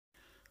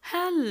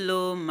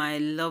Hello, my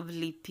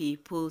lovely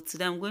people.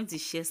 Today I'm going to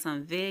share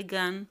some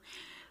vegan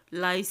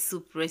Lite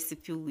soup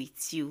recipe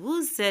with you.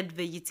 Who said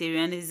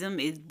vegetarianism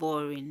is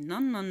boring? No,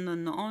 no, no,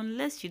 no.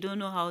 Unless you don't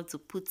know how to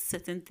put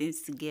certain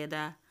things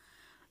together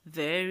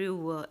very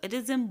well. It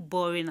isn't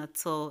boring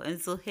at all. And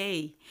so,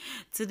 hey,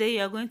 today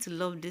you are going to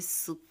love this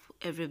soup,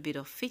 every bit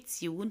of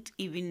it. You won't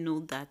even know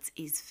that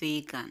it's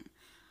vegan.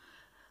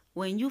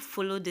 When you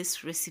follow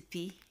this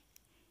recipe,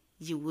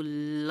 you will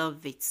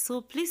love it.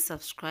 So please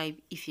subscribe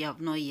if you have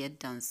not yet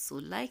done so.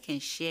 Like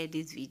and share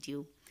this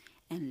video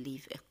and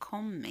leave a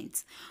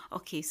comment.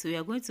 Okay, so we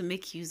are going to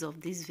make use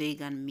of this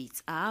vegan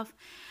meat. I have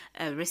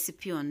a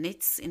recipe on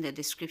it in the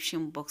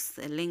description box,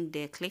 a link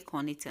there. Click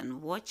on it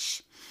and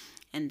watch.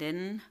 And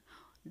then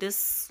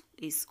this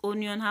is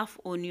onion, half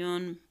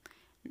onion,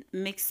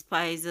 mixed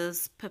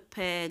spices,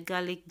 pepper,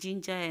 garlic,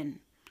 ginger, and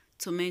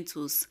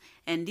tomatoes.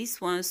 And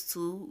these ones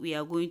too, we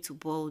are going to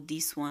boil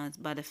these ones,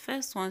 but the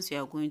first ones we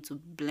are going to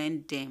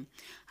blend them.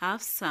 I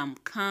have some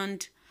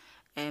canned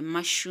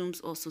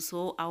mushrooms also,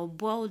 so I'll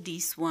boil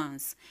these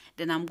ones,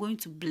 then I'm going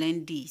to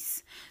blend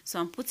these. So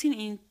I'm putting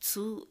in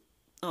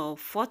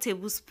 4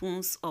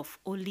 tablespoons of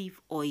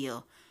olive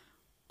oil,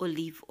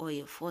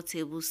 4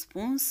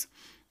 tablespoons,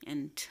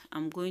 and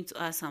I'm going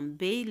to add some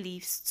bay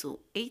leaves to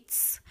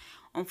it.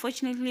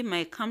 Unfortunately,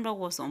 my camera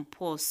was on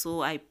pause,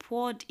 so I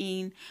poured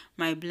in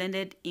my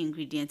blended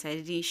ingredients. I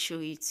didn't show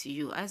it to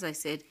you. As I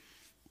said,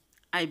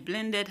 I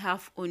blended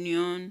half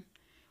onion,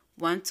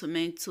 1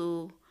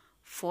 tomato,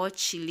 4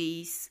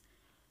 chilies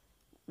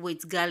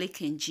with garlic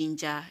and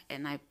ginger,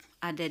 and I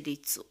added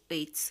it to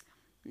it.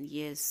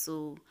 Yes,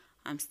 so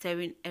I'm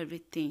stirring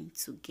everything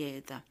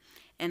together.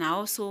 And I'm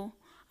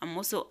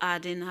also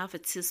adding half a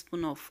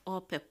teaspoon of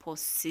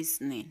all-purpose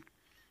seasoning,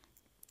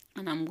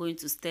 and I'm going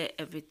to stir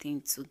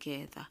everything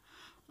together.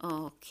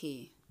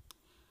 Okay,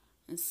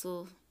 and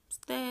so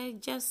stir.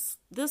 Just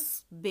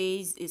this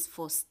base is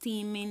for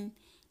steaming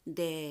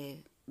the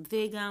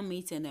vegan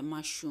meat and the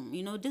mushroom.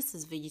 You know, this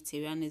is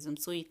vegetarianism,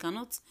 so you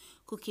cannot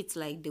cook it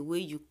like the way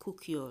you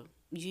cook your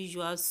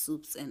usual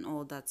soups and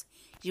all that.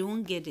 You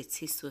won't get the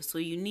taste well, so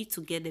you need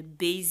to get the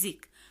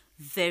basic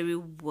very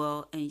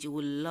well, and you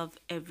will love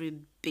every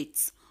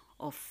bit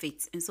of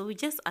it. And so we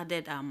just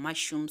added our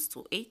mushrooms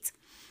to it.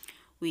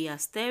 We are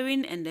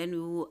stirring, and then we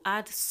will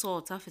add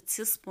salt, half a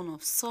teaspoon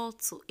of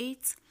salt to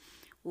it.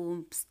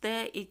 We'll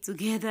stir it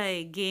together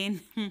again.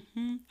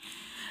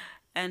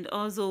 And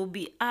also we'll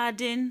be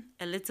adding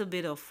a little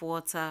bit of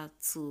water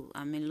to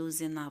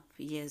loosen up.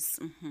 Yes.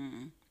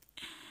 And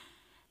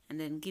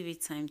then give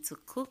it time to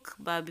cook.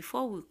 But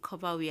before we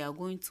cover, we are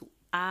going to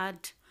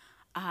add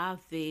our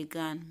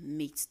vegan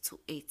meat to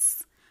it.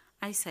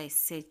 As I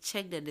said,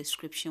 check the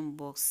description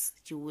box.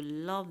 You will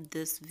love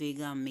this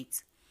vegan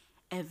meat,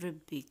 every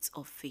bit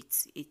of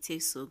it. It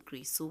tastes so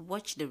great. So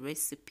watch the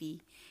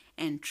recipe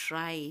and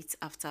try it.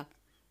 After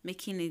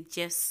making it,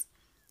 just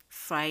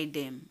fry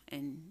them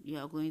and you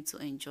are going to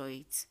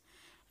enjoy it.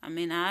 I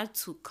had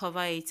to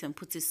cover it and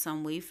put it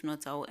somewhere. If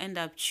not, I will end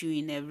up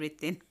chewing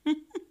everything.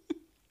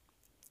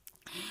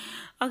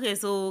 Okay,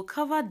 so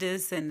cover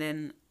this and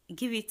then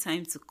give it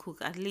time to cook,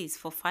 at least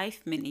for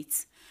 5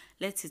 minutes.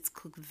 Let it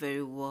cook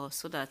very well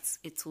so that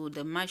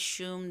the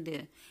mushroom,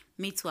 the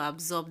meat will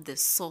absorb the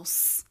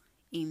sauce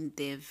in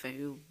there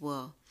very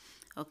well.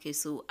 Okay,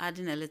 so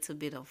adding a little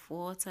bit of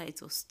water.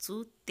 It was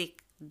too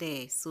thick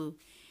there, so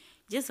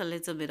just a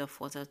little bit of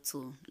water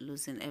to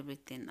loosen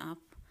everything up.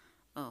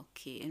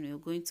 Okay, and we're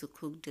going to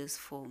cook this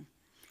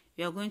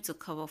we are going to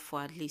cover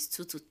for at least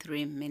 2 to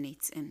 3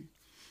 minutes, and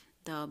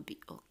that'll be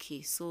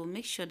okay. So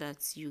make sure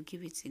that you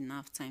give it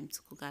enough time to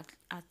cook,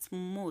 at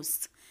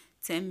most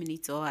 10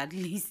 minutes or at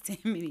least 10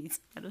 minutes.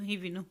 I don't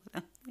even know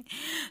what I'm saying.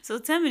 So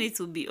 10 minutes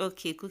will be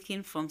okay,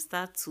 cooking from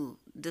start to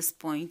this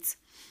point.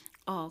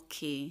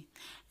 Okay,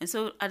 and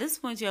so at this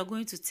point you are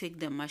going to take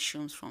the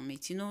mushrooms from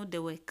it. You know, they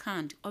were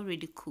canned,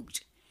 already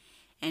cooked,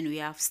 and we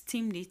have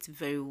steamed it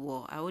very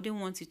well. I wouldn't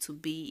want it to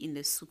be in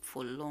the soup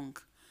for long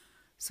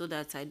so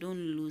that I don't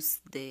lose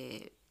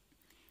the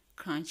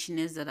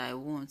crunchiness that I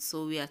want.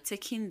 So we are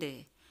taking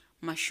the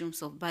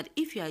mushrooms off. But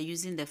if you are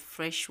using the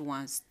fresh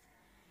ones,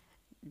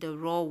 the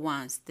raw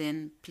ones,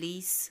 then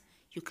please,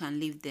 you can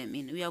leave them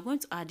in. We are going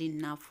to add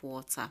enough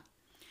water.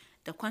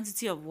 The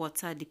quantity of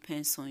water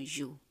depends on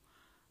you,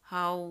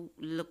 how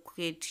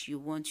liquid you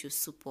want your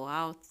soup or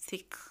how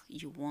thick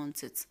you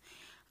want it.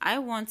 I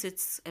want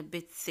it a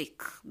bit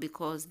thick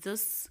because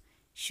this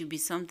should be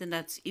something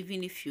that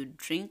even if you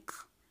drink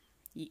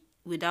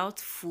without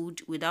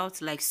food, without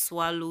like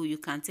swallow, you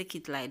can take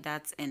it like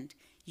that and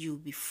you'll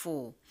be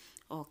full.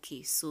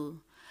 Okay, so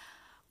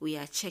we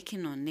are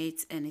checking on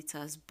it and it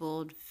has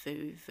boiled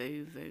very,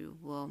 very, very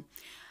well.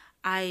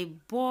 I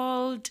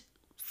boiled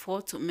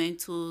 4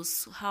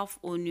 tomatoes, half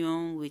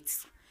onion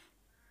with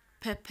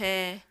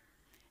pepper,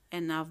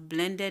 and I've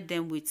blended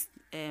them with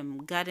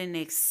garden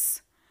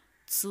eggs,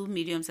 2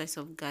 medium size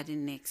of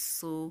garden eggs.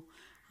 So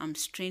I'm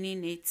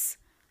straining it.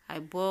 I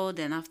boiled,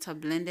 and after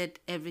blended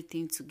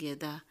everything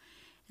together,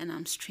 and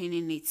I'm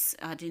straining it,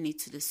 adding it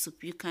to the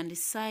soup. You can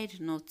decide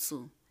not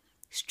to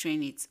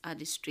strain it,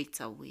 add it straight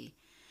away.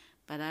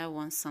 But I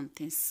want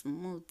something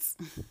smooth.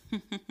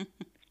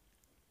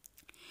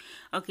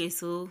 Okay,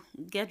 so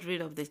get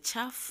rid of the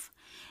chaff,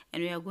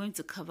 and we are going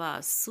to cover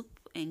our soup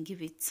and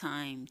give it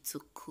time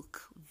to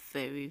cook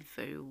very,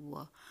 very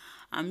well.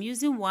 I'm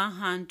using one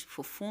hand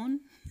for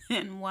phone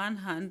and one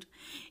hand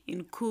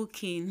in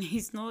cooking.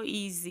 It's not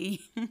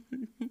easy.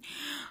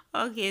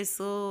 Okay,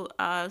 so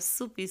our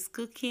soup is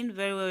cooking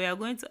very well. We are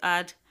going to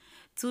add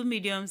 2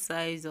 medium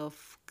size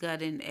of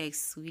garden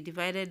eggs. We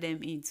divided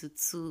them into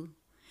 2,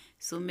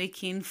 so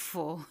making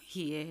 4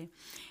 here.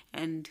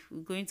 And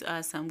we're going to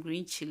add some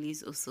green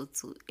chilies also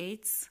to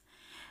it.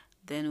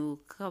 Then we'll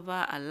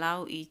cover,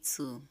 allow it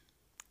to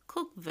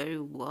cook very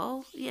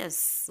well. Yes,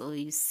 so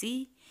you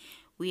see,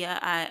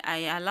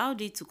 I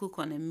allowed it to cook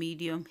on a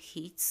medium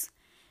heat.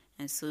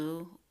 And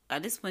so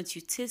at this point,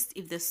 you taste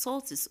if the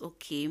salt is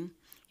okay.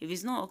 If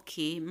it's not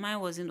okay, mine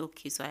wasn't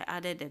okay, so I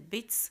added a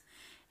bit,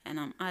 and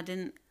I'm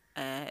adding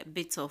a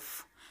bit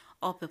of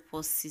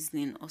all-purpose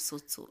seasoning also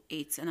to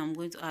it. And I'm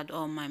going to add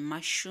all my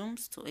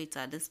mushrooms to it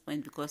at this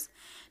point because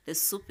the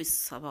soup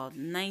is about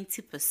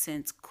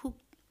 90% cooked.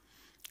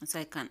 So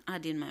I can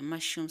add in my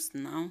mushrooms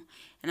now,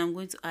 and I'm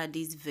going to add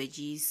these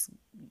veggies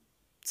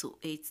to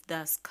it.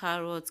 That's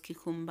carrots,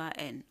 cucumber,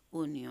 and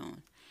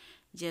onion.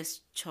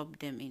 Just chop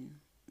them in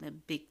a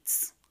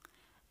bit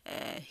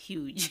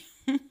huge.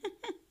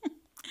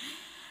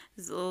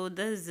 So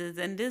that's it.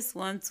 And this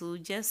one too,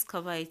 just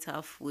cover it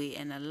halfway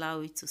and allow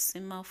it to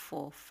simmer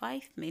for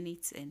 5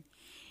 minutes, and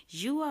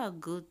you are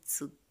good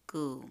to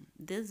go.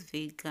 This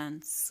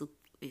vegan soup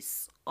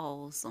is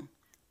awesome.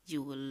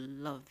 You will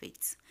love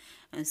it.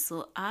 And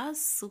so our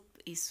soup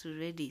is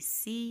ready.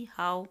 See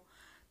how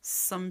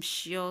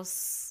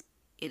sumptuous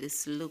it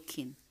is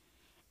looking.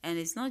 And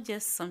it's not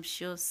just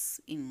sumptuous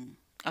in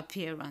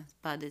appearance,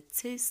 but the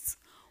taste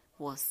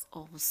was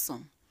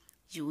awesome.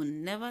 You will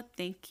never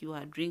think you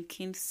are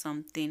drinking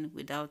something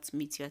without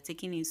meat. You are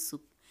taking in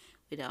soup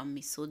without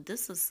meat. So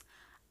this is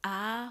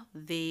our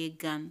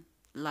vegan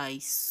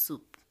Lite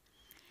soup.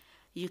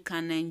 You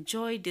can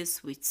enjoy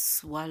this with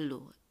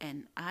swallow,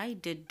 and I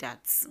did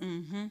that.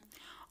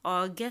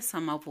 Or get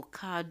some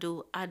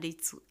avocado, add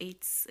it to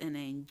it, and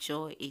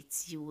enjoy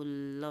it. You will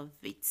love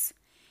it.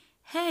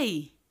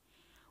 Hey,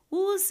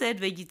 who said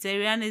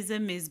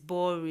vegetarianism is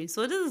boring?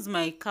 So this is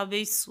my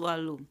cabbage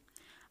swallow.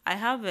 I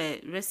have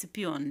a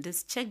recipe on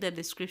this. Check the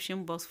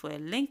description box for a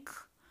link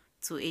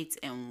to it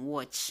and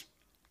watch.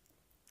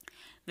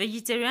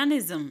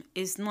 Vegetarianism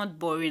is not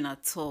boring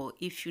at all.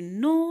 If you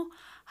know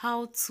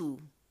how to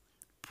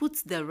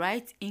put the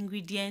right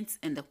ingredients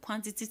and the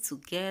quantity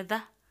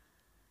together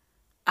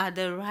at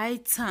the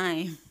right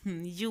time,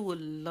 you will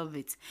love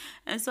it.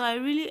 And so I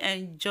really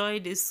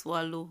enjoyed this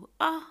swallow.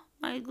 Ah,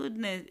 my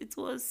goodness, it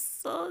was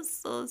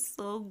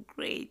so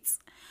great.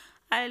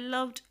 I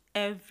loved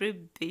every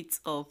bit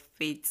of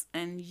it,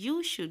 and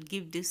you should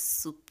give this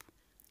soup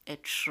a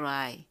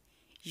try.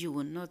 You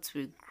will not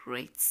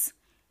regret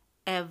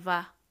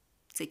ever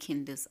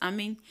taking this. I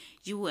mean,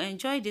 you will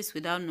enjoy this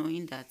without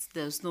knowing that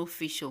there's no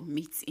fish or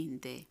meat in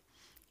there.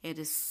 It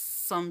is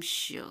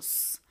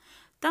sumptuous.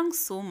 Thanks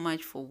so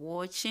much for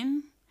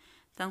watching.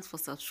 Thanks for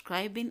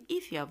subscribing.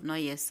 If you have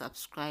not yet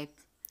subscribed,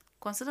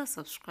 consider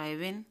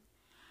subscribing.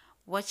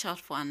 Watch out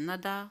for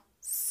another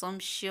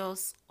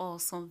sumptuous,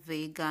 awesome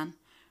vegan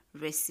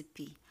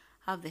recipe.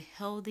 Have a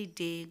healthy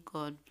day.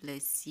 God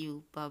bless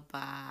you.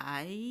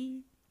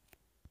 Bye-bye.